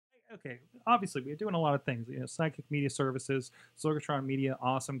okay, obviously we're doing a lot of things. You know, Psychic Media Services, Sorgatron Media,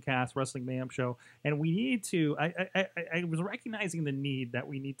 Awesome Cast, Wrestling Mayhem Show, and we need to. I was recognizing the need that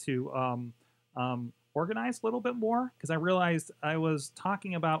we need to organize a little bit more because I realized I was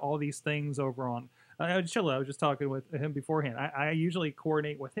talking about all these things over on. Chilla, I was just talking with him beforehand. I usually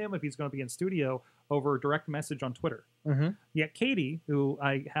coordinate with him if he's going to be in studio over direct message on Twitter. Mm-hmm. Yet Katie, who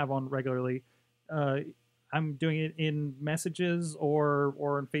I have on regularly, uh, I'm doing it in messages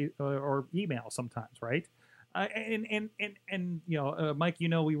or in or email sometimes, right? And you know, Mike, you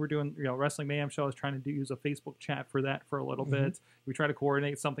know, we were doing Wrestling Mayhem Show. I was trying to use a Facebook chat for that for a little bit. We try to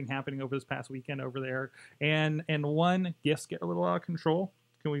coordinate something happening over this past weekend over there, and one gifts get a little out of control.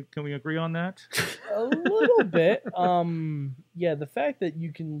 Can we agree on that? A little bit. Yeah, the fact that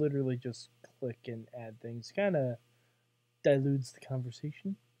you can literally just click and add things kind of dilutes the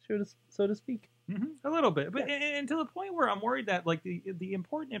conversation, so to speak. A little bit, but and to the point where I'm worried that like the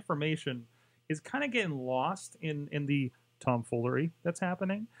important information is kind of getting lost in the tomfoolery that's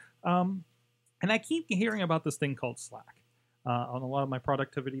happening. And I keep hearing about this thing called Slack. On a lot of my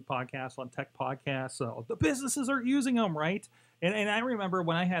productivity podcasts, on tech podcasts, the businesses are using them, right? And I remember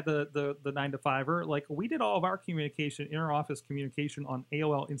when I had the 9-to-5er, like we did all of our communication, inter-office communication on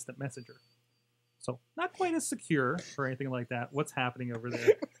AOL Instant Messenger. So not quite as secure or anything like that. What's happening over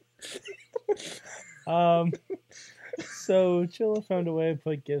there? So Chilla found a way to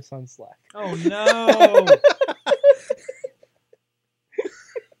put gifts on Slack. Oh no!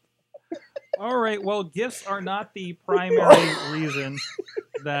 All right, well, gifts are not the primary reason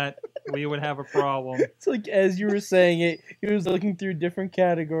that we would have a problem. It's like as you were saying it, he was looking through different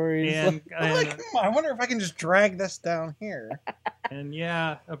categories. And I wonder if I can just drag this down here. And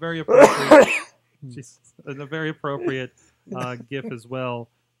yeah, a very appropriate, a very appropriate GIF as well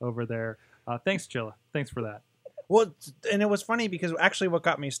over there. Thanks, Chilla. Thanks for that. Well, and it was funny because actually what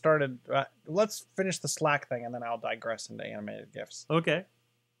got me started, let's finish the Slack thing and then I'll digress into animated GIFs. Okay.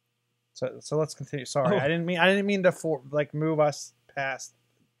 So let's continue. Sorry, I didn't mean to move us past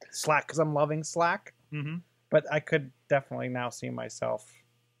Slack because I'm loving Slack. Mm-hmm. But I could definitely now see myself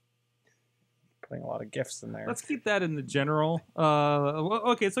putting a lot of GIFs in there. Let's keep that in the general.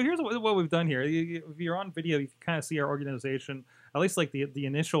 Okay, so here's what we've done here. If you're on video, you can kind of see our organization, at least like the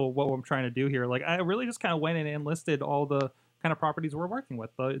initial what I'm trying to do here. Like I really just kind of went in and listed all the kind of properties we're working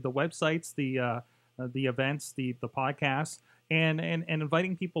with, the websites, the events, the podcasts, and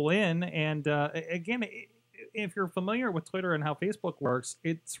inviting people in. And again, if you're familiar with Twitter and how Facebook works,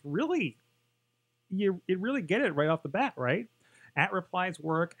 it's really you really get it right off the bat, right? At replies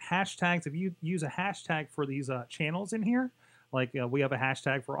work, hashtags. If you use a hashtag for these channels in here, like we have a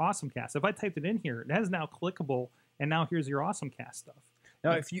hashtag for AwesomeCast. If I typed it in here, that is now clickable, and now here's your AwesomeCast stuff.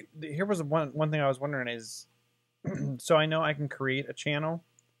 Now, here was one thing I was wondering is, so I know I can create a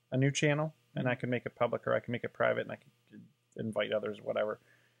new channel, and I can make it public or I can make it private, and I can invite others, whatever.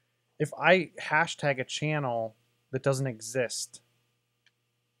 If I hashtag a channel that doesn't exist,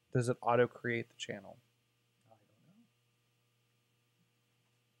 does it auto create the channel?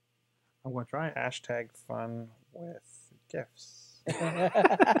 I'm going to try it. Hashtag fun with GIFs.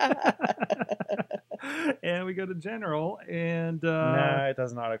 And we go to general, and no, it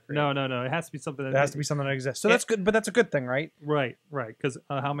doesn't auto create. No. It has to be something. It has to be something that exists. So that's good, but that's a good thing, right? Right. Because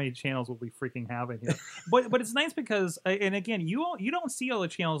how many channels will we freaking have in here? but it's nice because, and again, you don't see all the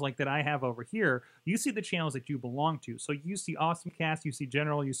channels like that I have over here. You see the channels that you belong to. So you see AwesomeCast, you see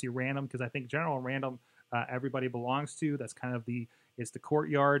general, you see random, because I think general and random everybody belongs to. That's kind of it's the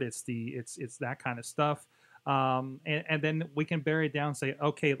courtyard. It's that kind of stuff. And then we can bury it down and say,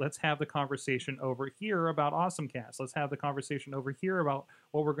 okay, let's have the conversation over here about AwesomeCast. Let's have the conversation over here about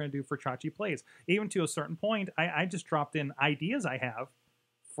what we're going to do for Chachi Plays. Even to a certain point, I just dropped in ideas I have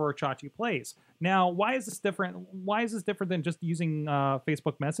for Chachi Plays. Now, why is this different? Why is this different than just using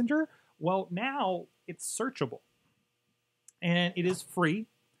Facebook Messenger? Well, now it's searchable. And it is free.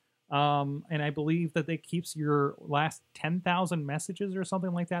 And I believe that it keeps your last 10,000 messages or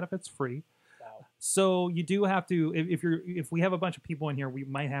something like that if it's free. Wow. So you do have to, if we have a bunch of people in here, we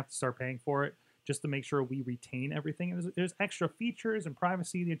might have to start paying for it just to make sure we retain everything. There's extra features and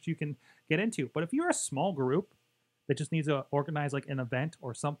privacy that you can get into. But if you're a small group that just needs to organize like an event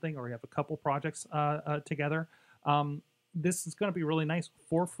or something, or you have a couple projects together, this is going to be really nice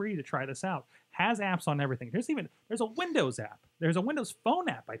for free to try this out. Has apps on everything. There's a Windows app. There's a Windows Phone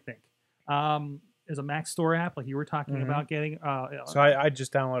app, I think. There's a Mac Store app, like you were talking about getting. So I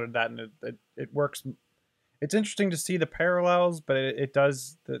just downloaded that, and it works. It's interesting to see the parallels, but it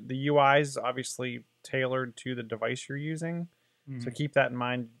does the UI is obviously tailored to the device you're using. So keep that in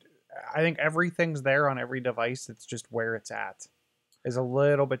mind. I think everything's there on every device. It's just where it's at. is a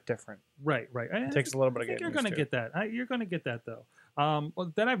little bit different. Right. It takes a little bit I of think getting you're going to used to. get that. You're going to get that though.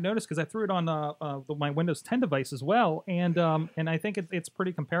 Well, then I've noticed because I threw it on my Windows 10 device as well, and I think it's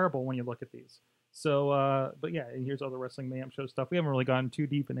pretty comparable when you look at these. So, but yeah, and here's all the Wrestling Mayhem Show stuff. We haven't really gone too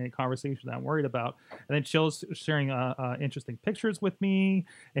deep in any conversation that I'm worried about. And then Chill's sharing interesting pictures with me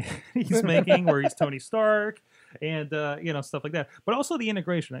he's making where he's Tony Stark and stuff like that. But also the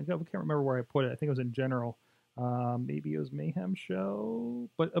integration. I can't remember where I put it. I think it was in general. Maybe it was Mayhem Show,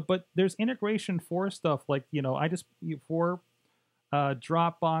 but there's integration for stuff like for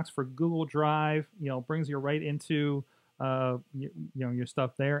Dropbox, for Google Drive, brings you right into your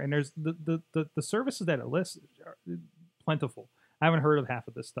stuff there, and there's the services that it lists are plentiful. I haven't heard of half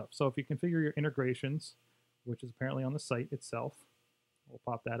of this stuff, so if you configure your integrations, which is apparently on the site itself, we'll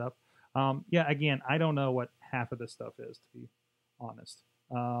pop that up. Again, I don't know what half of this stuff is, to be honest.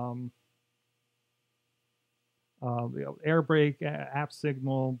 Airbreak, App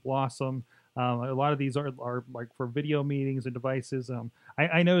Signal, Blossom. A lot of these are like for video meetings and devices.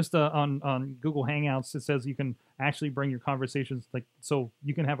 I noticed on Google Hangouts it says you can actually bring your conversations, like, so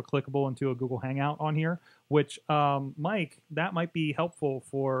you can have a clickable into a Google Hangout on here, which Mike, that might be helpful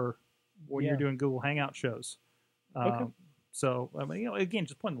for when you're doing Google Hangout shows. Okay. So I mean, again,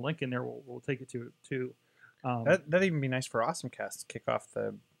 just putting the link in there, we'll take it to. That'd even be nice for AwesomeCast to kick off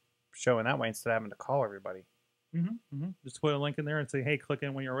the show in that way instead of having to call everybody. Just put a link in there and say, hey, click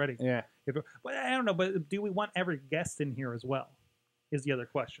in when you're ready. Yeah. But I don't know, but do we want every guest in here as well? Is the other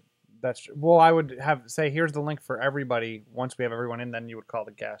question. That's true. Well, I would say here's the link for everybody. Once we have everyone in, then you would call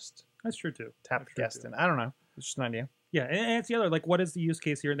the guest. That's true too. Tap the guest in. I don't know. It's just an idea. Yeah, and it's the other, like, what is the use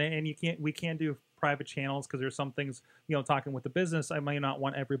case here? And we can't do private channels because there's some things, talking with the business, I might not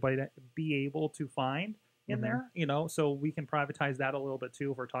want everybody to be able to find in there, so we can privatize that a little bit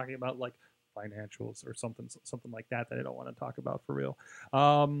too if we're talking about like financials or something like that I don't want to talk about for real.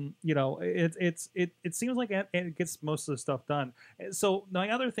 It seems like it gets most of the stuff done. So my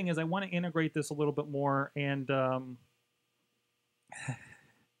other thing is I want to integrate this a little bit more, and I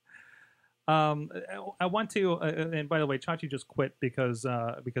want to and by the way, Chachi just quit because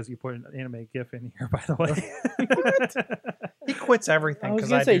you put an anime gif in here, by the way. He quits everything I was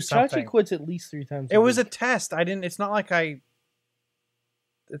because gonna say do something. Chachi quits at least 3 times. It was a test. I didn't. It's not like I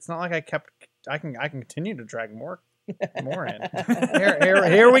kept. I can continue to drag more in.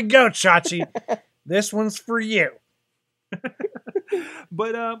 Here we go, Chachi. This one's for you.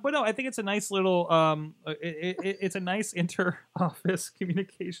 But no, I think it's a nice little it's a nice inter-office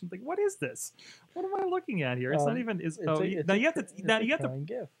communication thing. What is this? What am I looking at here? It's not even you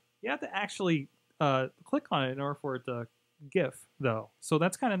have to actually click on it in order for it to GIF though. So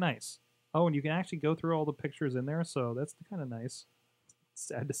that's kind of nice. Oh, and you can actually go through all the pictures in there, so that's kind of nice.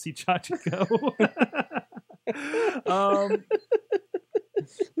 Sad to see Chachi go.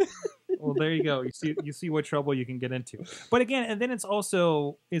 Well, there you go. You see what trouble you can get into. But again, and then it's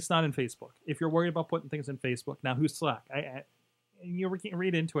not in Facebook. If you're worried about putting things in Facebook, now who's Slack? You can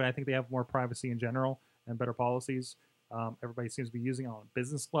read into it. I think they have more privacy in general and better policies. Everybody seems to be using it on a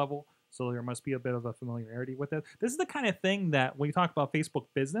business level, so there must be a bit of a familiarity with it. This is the kind of thing that when you talk about Facebook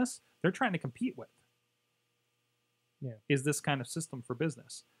business, they're trying to compete with. Yeah, is this kind of system for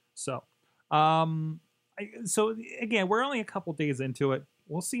business? So, so again, we're only a couple days into it.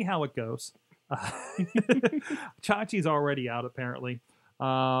 We'll see how it goes. Chachi's already out, apparently.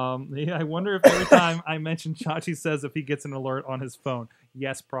 I wonder if every time I mention Chachi says if he gets an alert on his phone.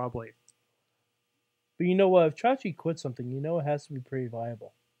 Yes, probably. But you know what? If Chachi quits something, it has to be pretty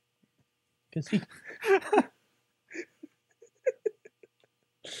viable. Because he...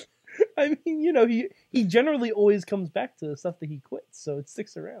 I mean, he generally always comes back to the stuff that he quits, so it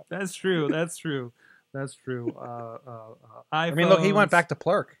sticks around. That's true. I mean, look, he went back to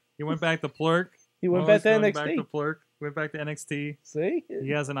Plurk. He went back to Plurk. He went back to NXT. Back to Plurk. Went back to NXT. See? He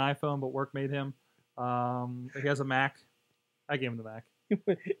has an iPhone, but work made him. He has a Mac. I gave him the Mac.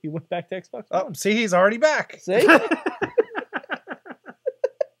 He went back to Xbox One. Oh, see, he's already back. See?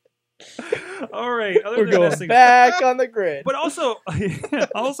 All right. We're going back on the grid. But also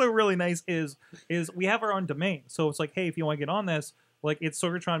really nice is we have our own domain. So it's like, hey, if you want to get on this, like it's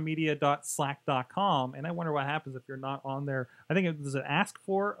sorgatronmedia.slack.com, and I wonder what happens if you're not on there. I think does it ask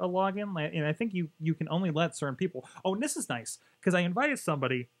for a login? And I think you can only let certain people. Oh, and this is nice because I invited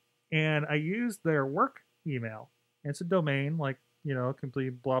somebody, and I used their work email. And it's a domain like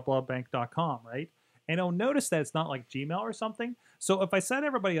complete blah blah bank.com, right? And I'll notice that it's not like Gmail or something. So if I set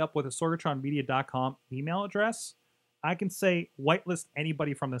everybody up with a sorgatronmedia.com email address, I can say whitelist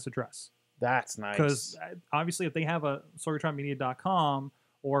anybody from this address. That's nice. Because obviously if they have a sorgatronmedia.com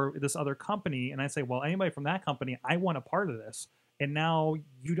or this other company, and I say, well, anybody from that company, I want a part of this, and now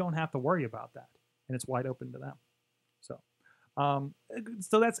you don't have to worry about that, and it's wide open to them.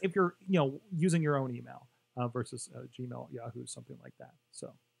 So that's if you're using your own email versus Gmail, Yahoo, something like that.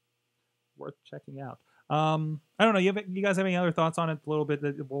 So worth checking out. I don't know. You guys have any other thoughts on it? A little bit,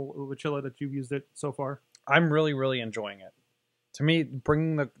 Wachilla, that you've used it so far. I'm really, really enjoying it. To me,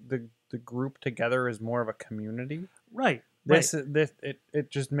 bringing the group together is more of a community. Right. It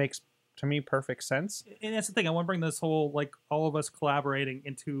just makes, to me, perfect sense. And that's the thing. I want to bring this whole, like, all of us collaborating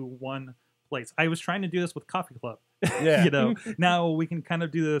into one place. I was trying to do this with Coffee Club. Yeah. Now we can kind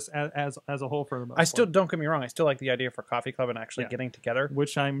of do this as a whole for the most I still, part. don't get me wrong, I still like the idea for Coffee Club and actually getting together.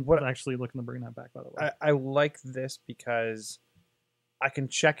 Which I'm actually looking to bring that back, by the way. I like this because I can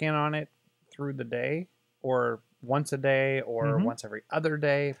check in on it through the day, or once a day, or once every other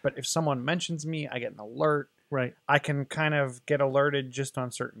day. But if someone mentions me, I get an alert. Right. I can kind of get alerted just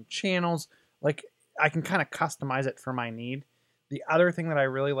on certain channels. Like, I can kind of customize it for my need. The other thing that I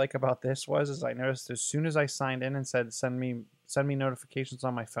really like about this is I noticed as soon as I signed in and said send me notifications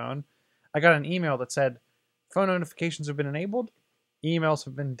on my phone, I got an email that said phone notifications have been enabled, emails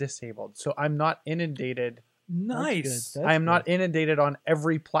have been disabled. So I'm not inundated. Nice. I am not inundated on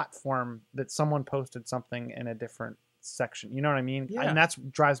every platform that someone posted something in a different section. You know what I mean? Yeah. And that's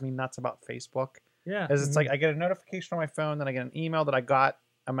drives me nuts about Facebook. Yeah. Is it's like I get a notification on my phone, then I get an email that I got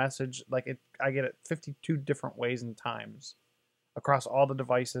a message. I get it 52 different ways and times across all the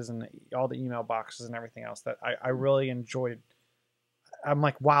devices and all the email boxes and everything else that I really enjoyed. I'm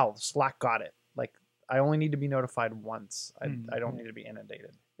like, wow, Slack got it. Like, I only need to be notified once. I don't need to be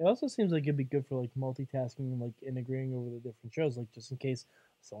inundated. It also seems like it'd be good for like multitasking and like integrating over the different shows, like just in case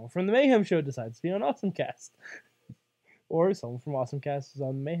someone from the Mayhem Show decides to be on AwesomeCast. Or someone from AwesomeCast is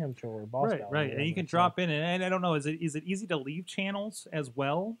on the Mayhem Show or Boss Battle. Right. And you can drop in, and I don't know, is it easy to leave channels as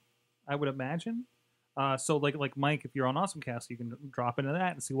well? I would imagine. So like Mike, if you're on AwesomeCast, you can drop into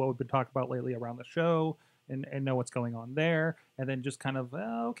that and see what we've been talking about lately around the show, and know what's going on there, and then just kind of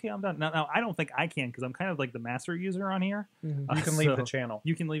okay, I'm done. Now I don't think I can, because I'm kind of like the master user on here. Mm-hmm. You can leave the channel.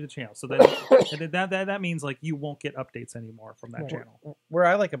 You can leave the channel. So that means like you won't get updates anymore from that channel. Where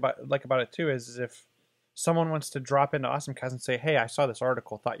I like about it too is if someone wants to drop into AwesomeCast and say, hey, I saw this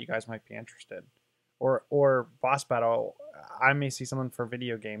article, thought you guys might be interested. Or Boss Battle, I may see someone for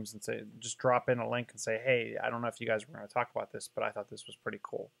video games and say, just drop in a link and say, hey, I don't know if you guys were going to talk about this, but I thought this was pretty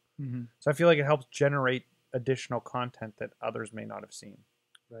cool. Mm-hmm. So I feel like it helps generate additional content that others may not have seen.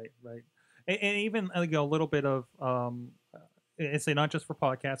 Right. And even like a little bit of it's not just for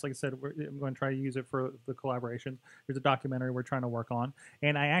podcasts. Like I said, I'm going to try to use it for the collaboration. There's a documentary we're trying to work on,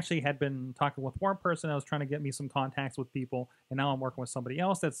 and I actually had been talking with one person. I was trying to get me some contacts with people, and now I'm working with somebody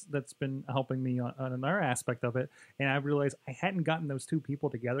else that's been helping me on another aspect of it. And I realized I hadn't gotten those two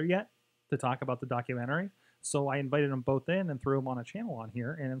people together yet to talk about the documentary. So I invited them both in and threw them on a channel on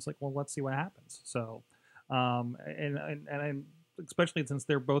here, and it's like, well, let's see what happens. So, and especially since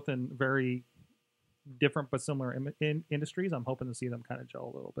they're both in very different but similar industries, I'm hoping to see them kind of gel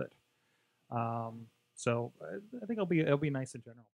a little bit. So I think it'll be nice in general.